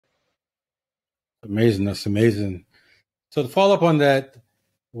Amazing. That's amazing. So to follow up on that,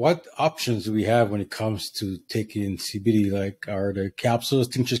 what options do we have when it comes to taking CBD? Like, are the capsules,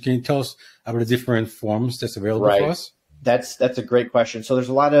 tinctures? Can you tell us about the different forms that's available for Right. us? That's a great question. So there's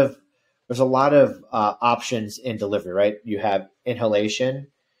a lot of options in delivery, right? You have inhalation,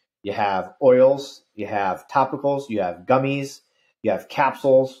 you have oils, you have topicals, you have gummies, you have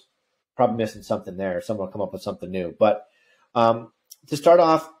capsules. Probably missing something there. Someone will come up with something new. But um, to start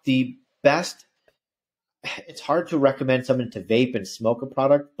off, the best, it's hard to recommend someone to vape and smoke a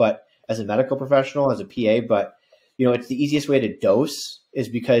product, but as a medical professional, as a PA, but it's the easiest way to dose is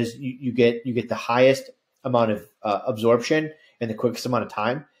because you get the highest amount of absorption in the quickest amount of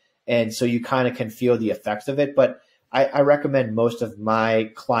time, and so you kind of can feel the effects of it. But I recommend most of my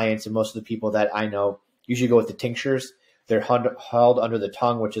clients and most of the people that I know usually go with the tinctures. They're held under the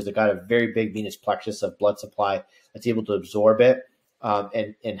tongue, which has got a very big venous plexus of blood supply that's able to absorb it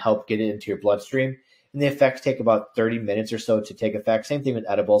and help get it into your bloodstream. And the effects take about 30 minutes or so to take effect. Same thing with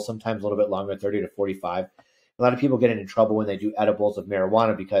edibles, sometimes a little bit longer, 30 to 45. A lot of people get into trouble when they do edibles of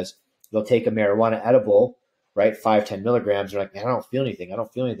marijuana because they'll take a marijuana edible, right, 5-10 milligrams. They're like, man, I don't feel anything. I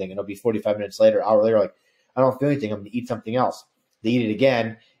don't feel anything. And it'll be 45 minutes later, hour later, like, I don't feel anything. I'm going to eat something else. They eat it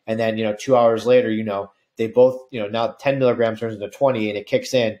again. And then, 2 hours later, they both, now 10 milligrams turns into 20 and it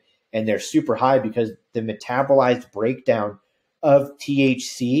kicks in and they're super high because the metabolized breakdown of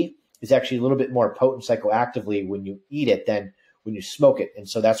THC is actually a little bit more potent psychoactively when you eat it than when you smoke it. And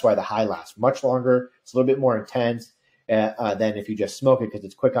so that's why the high lasts much longer. It's a little bit more intense than if you just smoke it because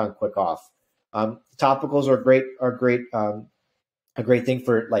it's quick on, quick off. Topicals a great thing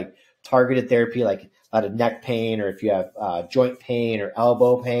for like targeted therapy, like a lot of neck pain, or if you have joint pain or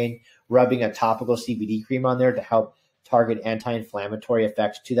elbow pain, rubbing a topical CBD cream on there to help target anti-inflammatory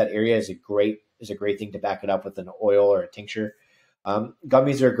effects to that area is a great thing to back it up with an oil or a tincture.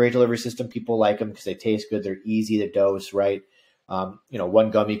 Gummies are a great delivery system. People like them because they taste good. They're easy to dose, right?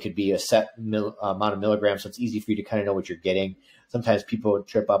 One gummy could be a set amount of milligrams, so it's easy for you to kind of know what you're getting. Sometimes people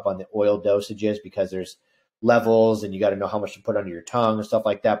trip up on the oil dosages because there's levels and you got to know how much to put under your tongue and stuff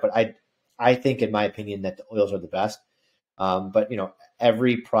like that. But I think, in my opinion, that the oils are the best. But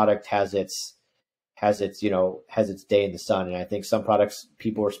every product has its day in the sun, and I think some products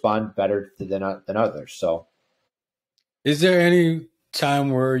people respond better than others. So. Is there any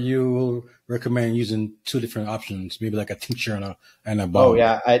time where you will recommend using two different options, maybe like a tincture and a Oh balm?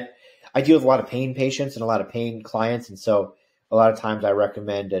 yeah, I deal with a lot of pain patients and a lot of pain clients, and so a lot of times I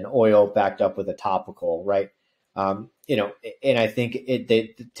recommend an oil backed up with a topical, right? And I think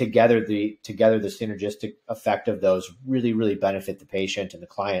together the synergistic effect of those really benefit the patient and the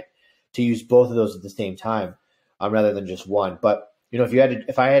client to use both of those at the same time, rather than just one. But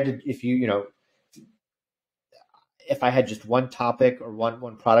if I had just one topic or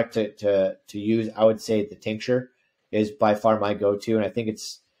one product to use, I would say the tincture is by far my go-to, and I think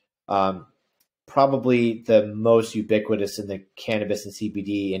it's probably the most ubiquitous in the cannabis and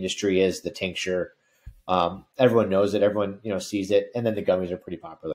CBD industry is the tincture. Everyone knows it, everyone sees it, and then the gummies are pretty popular.